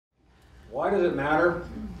Why does it matter?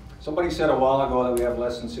 Somebody said a while ago that we have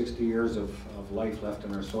less than 60 years of life left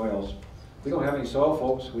in our soils. If we don't have any soil,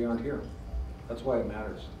 folks, we aren't here. That's why it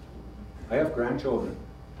matters. I have grandchildren.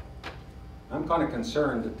 I'm kind of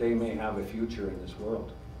concerned that they may have a future in this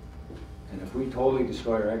world. And if we totally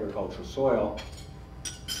destroy our agricultural soil,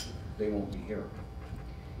 they won't be here.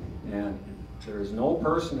 And there is no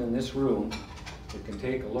person in this room that can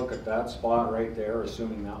take a look at that spot right there,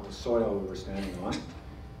 assuming that was soil we were standing on,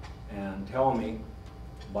 and tell me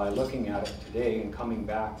by looking at it today and coming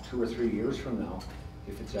back 2 or 3 years from now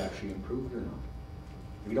if it's actually improved or not.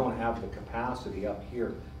 We don't have the capacity up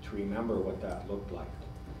here to remember what that looked like.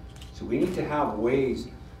 So we need to have ways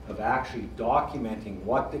of actually documenting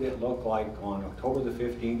what did it look like on October the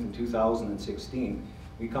 15th in 2016.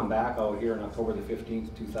 We come back out here on October the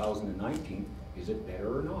 15th, 2019. Is it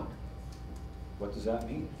better or not? What does that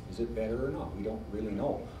mean? Is it better or not? We don't really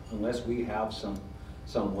know unless we have some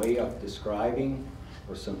way of describing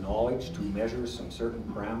or some knowledge to measure some certain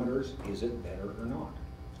parameters. Is it better or not?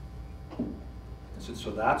 And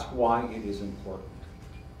so that's why it is important.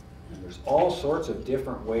 And there's all sorts of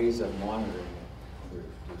different ways of monitoring it.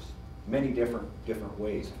 There's many different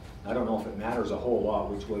ways. I don't know if it matters a whole lot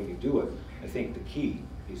which way you do it. I think the key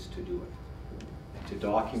is to do it, and to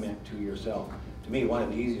document to yourself. To me, one of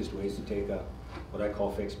the easiest ways to take what I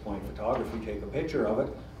call fixed point photography, take a picture of it,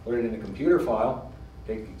 put it in a computer file,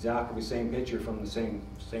 take exactly the same picture from the same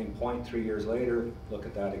point 3 years later, look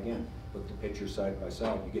at that again. Put the pictures side by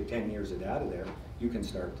side. You get 10 years of data there. You can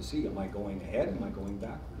start to see, am I going ahead, am I going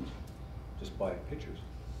backwards? Just by pictures.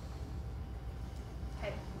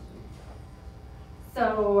 Okay.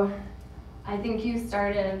 So I think you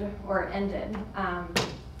started or ended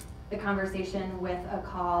the conversation with a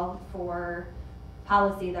call for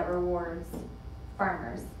policy that rewards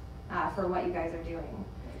farmers for what you guys are doing.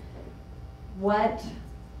 What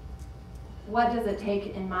does it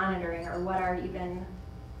take in monitoring, or what are even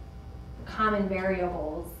common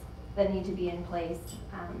variables that need to be in place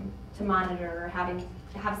to monitor, or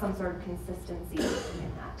have some sort of consistency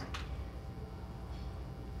in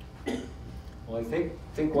that? Well, I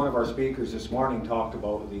think one of our speakers this morning talked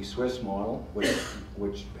about the Swiss model,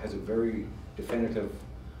 which has a very definitive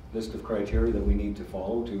list of criteria that we need to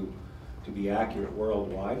follow to be accurate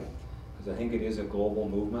worldwide, because I think it is a global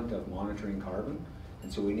movement of monitoring carbon,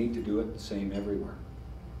 and so we need to do it the same everywhere.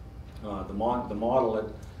 The model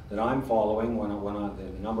that I'm following,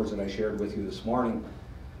 the numbers that I shared with you this morning,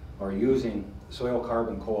 are using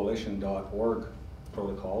soilcarboncoalition.org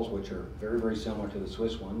protocols, which are very, very similar to the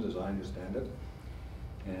Swiss ones, as I understand it.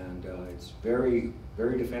 And it's very,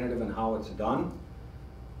 very definitive in how it's done.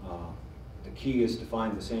 The key is to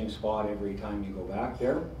find the same spot every time you go back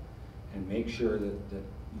there, and make sure that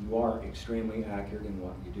you are extremely accurate in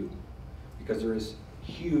what you do. Because there is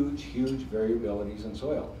huge, huge variabilities in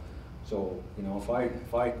soil. So, you know, if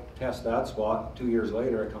I test that spot, 2 years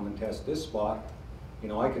later I come and test this spot, you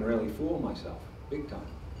know, I can really fool myself, big time.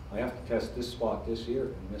 I have to test this spot this year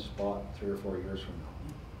and this spot 3 or 4 years from now.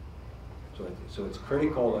 So it's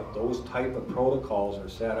critical that those type of protocols are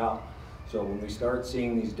set up. So when we start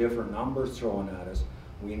seeing these different numbers thrown at us,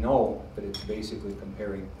 we know that it's basically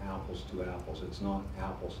comparing apples to apples. It's not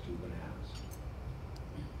apples to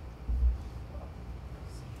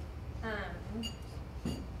bananas.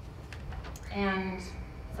 And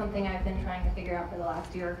something I've been trying to figure out for the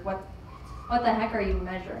last year, what the heck are you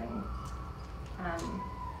measuring?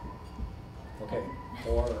 Okay,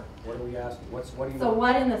 or what are we asking? What do you So want?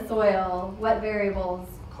 what in the soil, what variables?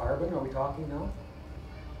 Carbon, are we talking now?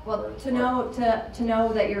 Well, to know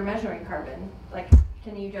that you're measuring carbon, like,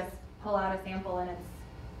 can you just pull out a sample and it's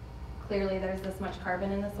clearly there's this much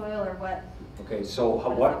carbon in the soil, or what? Okay, so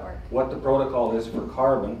what the protocol is for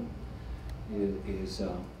carbon is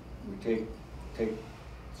we take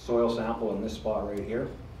soil sample in this spot right here.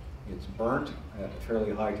 It's burnt at a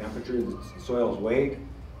fairly high temperature. The soil is weighed.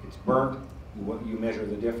 It's burnt. You measure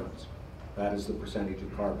the difference. That is the percentage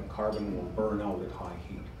of carbon. Carbon will burn out at high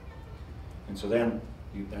heat. And so then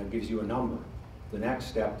that gives you a number. The next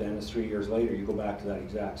step then is 3 years later, you go back to that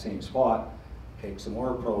exact same spot, take some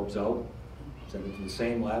more probes out, send it to the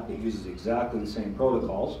same lab that uses exactly the same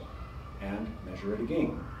protocols, and measure it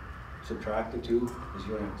again. Subtract the 2 is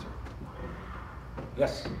your answer.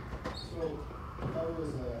 Yes? So I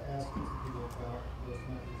was asking some people about those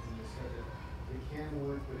methods, and they said that they can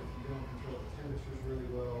work, but if you don't control the temperatures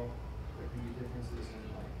really well, there can be differences in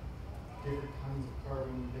like different kinds of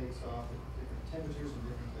carbon based off of different temperatures and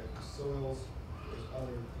different types of soils. There's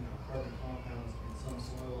other carbon compounds in some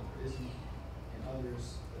soil that isn't, and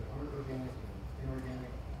others that aren't organic and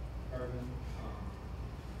inorganic carbon.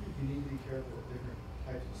 You need to be careful with different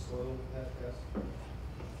types of soil with that test?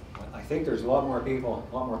 I think there's a lot more people,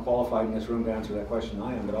 a lot more qualified in this room to answer that question than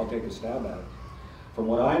I am, but I'll take a stab at it. From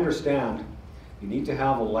what I understand, you need to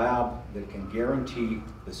have a lab that can guarantee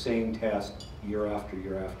the same test year after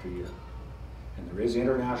year after year. And there is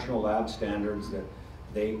international lab standards that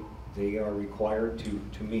they are required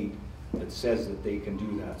to meet that says that they can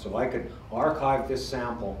do that. So I could archive this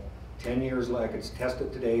sample 10 years later, I could test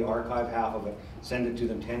it today, archive half of it, send it to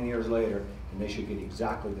them 10 years later, and they should get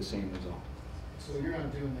exactly the same result. So you're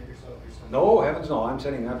not doing that yourself? No, heavens no, I'm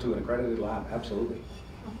sending that to an accredited lab, absolutely.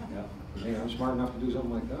 Yeah. Hey, I'm smart enough to do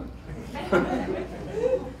something like that.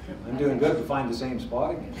 I'm doing good to find the same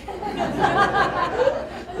spot again.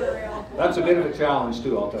 That's a bit of a challenge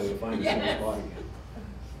too, I'll tell you, to find the same spot again.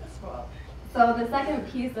 So the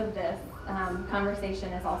second piece of this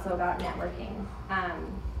conversation is also about networking.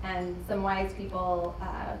 And some wise people,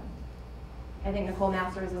 I think Nicole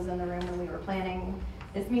Masters was in the room when we were planning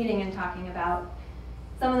this meeting and talking about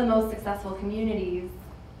some of the most successful communities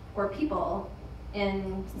or people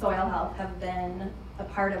in soil health have been a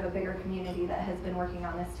part of a bigger community that has been working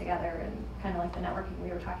on this together, and kind of like the networking we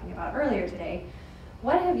were talking about earlier today.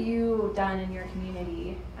 What have you done in your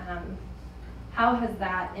community? How has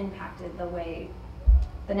that impacted the way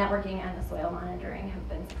the networking and the soil monitoring have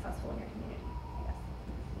been successful in your community?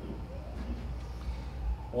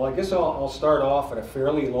 Well, I guess I'll start off at a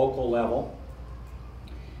fairly local level.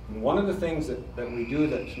 And one of the things that we do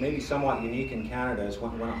that's maybe somewhat unique in Canada is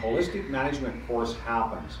when a holistic management course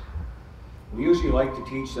happens, we usually like to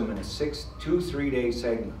teach them in 2-3 day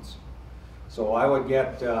segments. So I would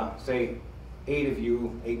get, say, 8 of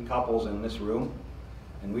you, 8 couples in this room,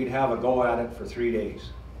 and we'd have a go at it for 3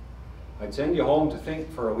 days. I'd send you home to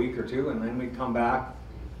think for a week or two, and then we'd come back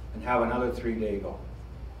and have another 3-day go.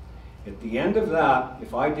 At the end of that,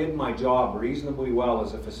 if I did my job reasonably well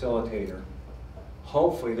as a facilitator,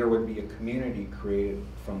 hopefully there would be a community created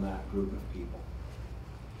from that group of people.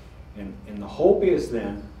 And the hope is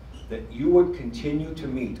then that you would continue to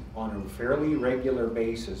meet on a fairly regular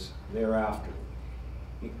basis thereafter.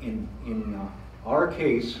 In our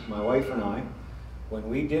case, my wife and I, when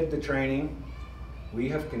we did the training, we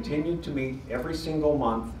have continued to meet every single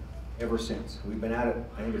month ever since. We've been at it,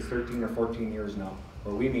 I think it's 13 or 14 years now,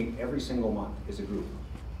 where we meet every single month as a group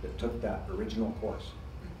that took that original course.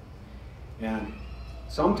 And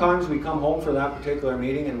sometimes we come home for that particular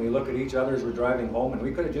meeting and we look at each other as we're driving home, and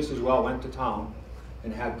we could have just as well went to town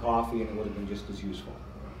and had coffee and it would have been just as useful.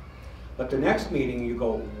 But the next meeting you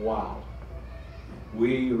go, wow,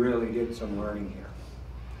 we really did some learning here.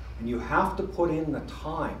 And you have to put in the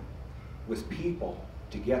time with people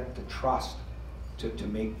to get the trust to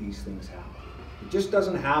make these things happen. It just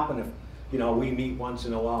doesn't happen if, you know, we meet once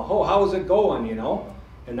in a while, oh, how's it going, you know?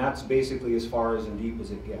 And that's basically as far as and deep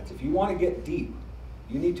as it gets. If you want to get deep,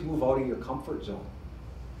 you need to move out of your comfort zone.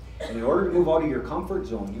 And in order to move out of your comfort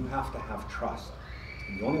zone, you have to have trust.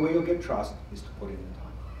 And the only way you'll get trust is to put in the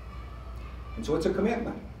time. And so it's a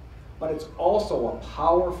commitment, but it's also a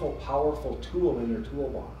powerful, powerful tool in your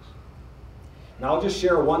toolbox. And I'll just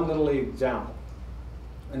share one little example.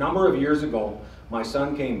 A number of years ago, my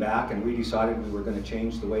son came back and we decided we were going to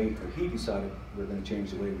change the way, or he decided we were going to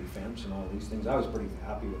change the way we fence and all these things. I was pretty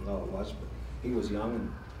happy with how it was, but he was young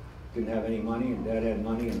and didn't have any money, and Dad had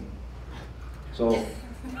money, and so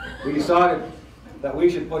we decided that we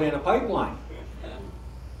should put in a pipeline.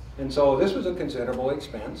 And so this was a considerable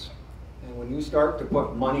expense. And when you start to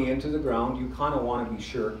put money into the ground, you kind of want to be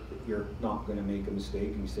sure that you're not going to make a mistake.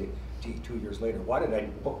 And you say, gee, 2 years later, why did I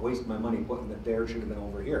waste my money putting it there? It should have been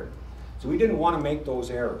over here. So we didn't want to make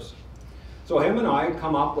those errors. So him and I had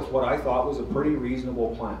come up with what I thought was a pretty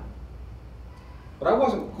reasonable plan. But I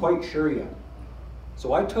wasn't quite sure yet.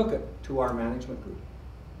 So I took it to our management group.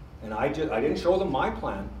 And I didn't show them my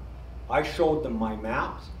plan. I showed them my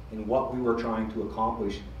maps and what we were trying to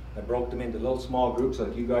accomplish. I broke them into little small groups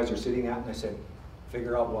like you guys are sitting at, and I said,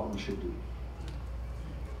 figure out what we should do.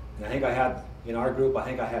 And I think I had, in our group, I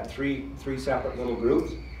think I had three separate little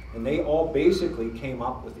groups, and they all basically came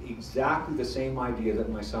up with exactly the same idea that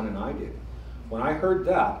my son and I did. When I heard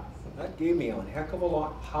that, that gave me a heck of a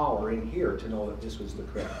lot of power in here to know that this was the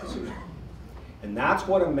correct decision. And that's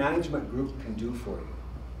what a management group can do for you.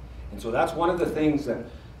 And so that's one of the things that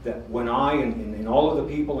when I and all of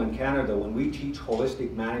the people in Canada, when we teach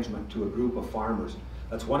holistic management to a group of farmers,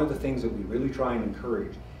 that's one of the things that we really try and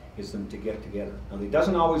encourage, is them to get together. Now, it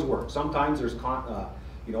doesn't always work. Sometimes there's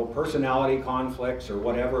personality conflicts or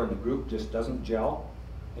whatever, and the group just doesn't gel.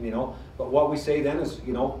 And but what we say then is,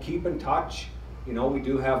 keep in touch. We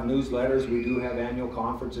do have newsletters, we do have annual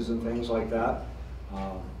conferences and things like that.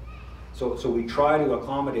 So we try to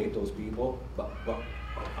accommodate those people, but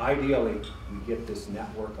ideally, we get this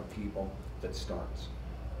network of people that starts.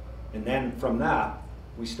 And then from that,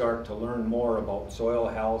 we start to learn more about soil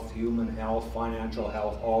health, human health, financial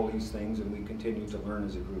health, all these things, and we continue to learn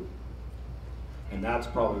as a group. And that's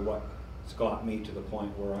probably what's got me to the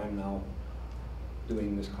point where I'm now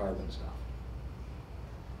doing this carbon stuff.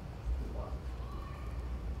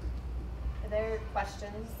 Are there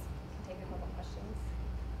questions? Take a couple questions.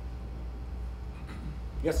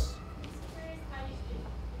 Yes? I'm just curious how if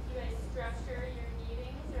you guys structure your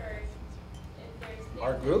meetings, or if there's things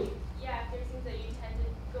Our group? if there's things that you tend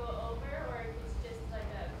to go over, or if it's just like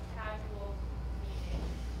a casual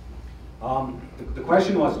meeting. The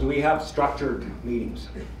question was, do we have structured meetings?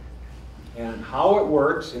 And how it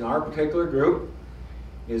works in our particular group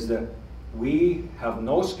is that we have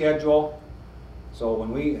no schedule. So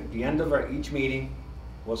when at the end of each meeting,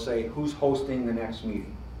 we'll say who's hosting the next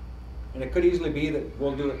meeting. And it could easily be that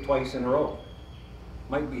we'll do it twice in a row.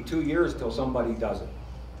 Might be 2 years till somebody does it.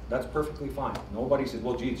 That's perfectly fine. Nobody says,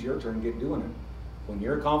 well, gee, it's your turn, get doing it. When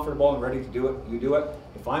you're comfortable and ready to do it, you do it.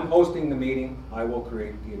 If I'm hosting the meeting, I will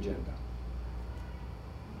create the agenda.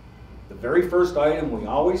 The very first item we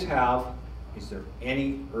always have, is there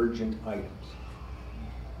any urgent items?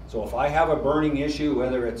 So if I have a burning issue,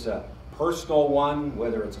 whether it's a personal one,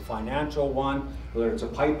 whether it's a financial one, whether it's a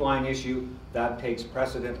pipeline issue, that takes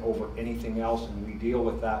precedent over anything else, and we deal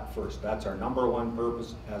with that first. That's our number one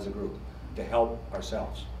purpose as a group, to help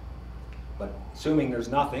ourselves. But assuming there's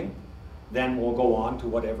nothing, then we'll go on to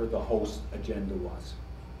whatever the host agenda was.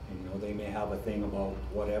 And they may have a thing about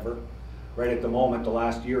whatever. Right at the moment, the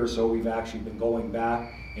last year or so, we've actually been going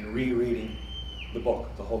back and rereading the book,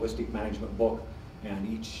 the Holistic Management book,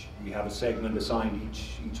 and we have a segment assigned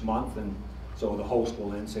each month, and so the host will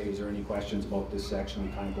then say, is there any questions about this section?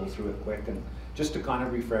 We kind of go through it quick, and just to kind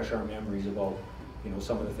of refresh our memories about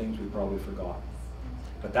some of the things we probably forgot.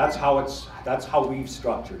 But that's how we've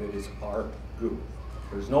structured it, is our group.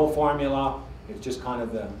 There's no formula, it's just kind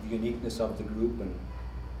of the uniqueness of the group, and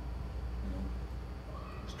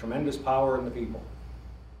there's tremendous power in the people.